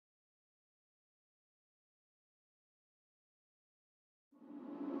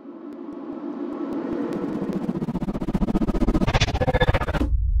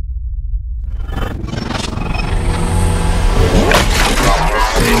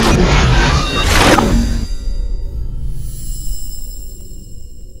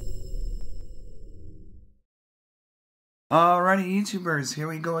Alrighty, YouTubers, here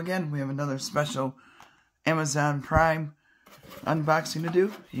we go again. We have another special Amazon Prime unboxing to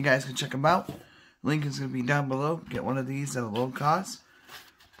do. You guys can check them out. Link is going to be down below. Get one of these at a low cost.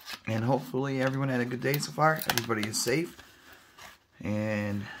 And hopefully everyone had a good day so far. Everybody is safe.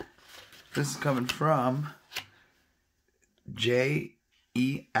 And this is coming from Jesled.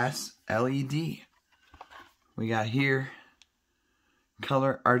 We got here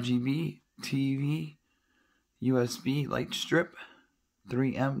color RGB TV USB light strip,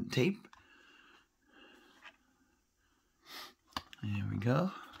 3M tape. There we go.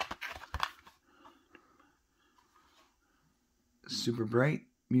 Super bright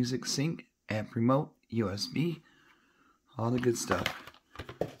music sync, app remote, USB, all the good stuff.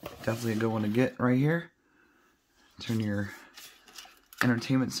 Definitely a good one to get right here. Turn your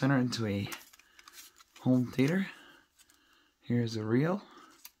entertainment center into a home theater. Here's a reel.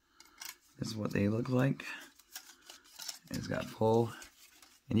 This is what they look like. It's got pull,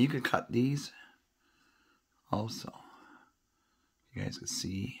 and you could cut these also. You guys can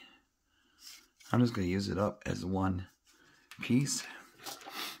see. I'm just gonna use it up as one piece.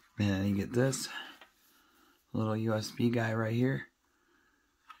 And then you get this little USB guy right here,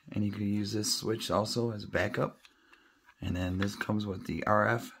 and you can use this switch also as a backup. And then this comes with the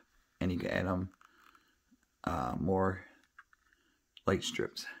RF, and you can add them more light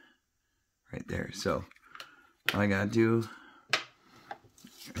strips right there. So all I gotta do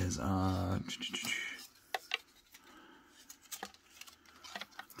is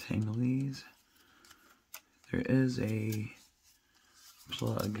tangle these. There is a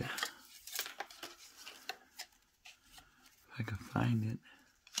plug. If I can find it.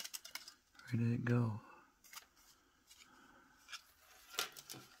 Where did it go?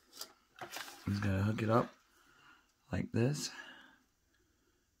 I'm just gonna hook it up like this.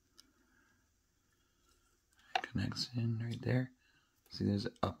 Connects in right there. See, there's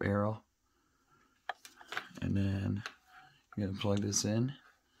an up arrow. And then you're gonna plug this in.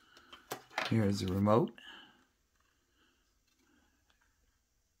 Here's the remote.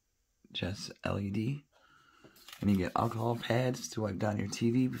 Just LED. And you get alcohol pads to wipe down your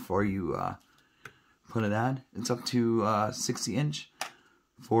TV before you put it on. It's up to 60 inch,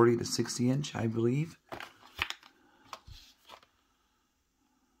 40 to 60 inch, I believe.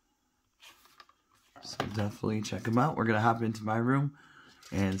 So definitely check them out. We're going to hop into my room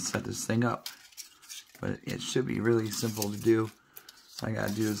and set this thing up. But it should be really simple to do. All I got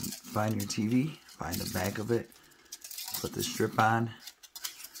to do is find your TV, find the back of it, put the strip on,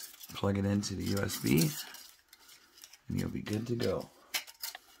 plug it into the USB, and you'll be good to go.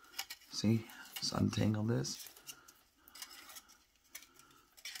 See? Just untangle this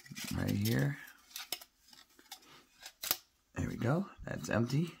right here. There we go. That's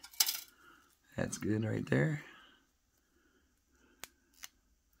empty. That's good right there.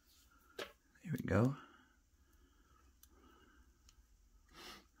 There we go.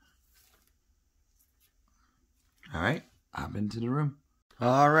 Alright, hop into the room.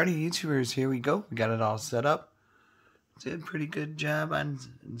 Alrighty, YouTubers, here we go. We got it all set up. Did a pretty good job on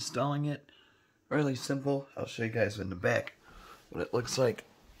installing it. Really simple. I'll show you guys in the back what it looks like.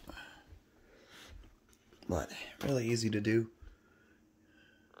 But really easy to do.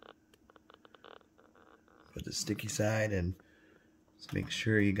 Put the sticky side and just make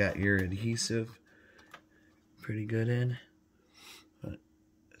sure you got your adhesive pretty good in. But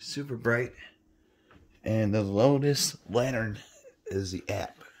super bright. And the Lotus Lantern is the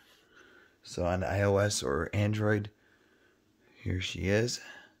app. So on iOS or Android, here she is.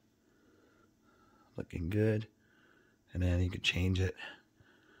 Looking good. And then you can change it.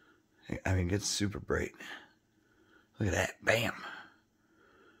 I mean, it's super bright. Look at that. Bam.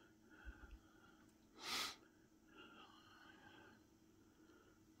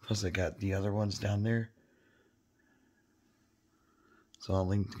 Plus I got the other ones down there. It's all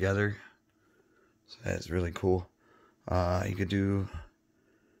linked together. So that's really cool. You could do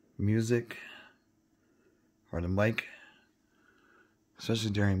music or the mic.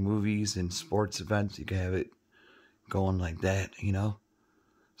 Especially during movies and sports events. You can have it going like that, you know.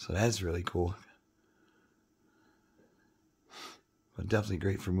 So that's really cool. But definitely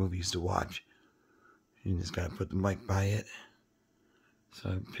great for movies to watch. You just gotta put the mic by it. So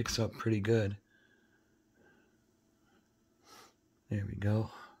it picks up pretty good. There we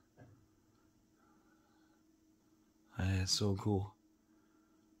go. That's so cool.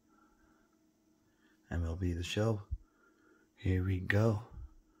 MLB The Show. Here we go.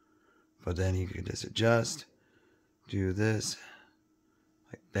 But then you can just adjust. Do this.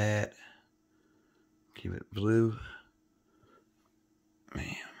 Like that. Keep it blue.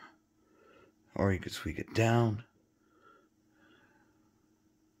 Man. Or you could tweak it down.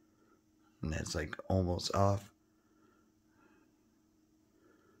 And that's like almost off.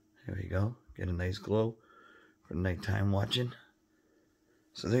 There we go. Get a nice glow for nighttime watching.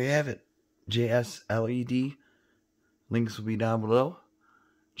 So there you have it. Jesled. Links will be down below.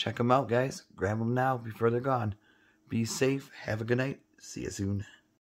 Check them out, guys. Grab them now before they're gone. Be safe. Have a good night. See you soon.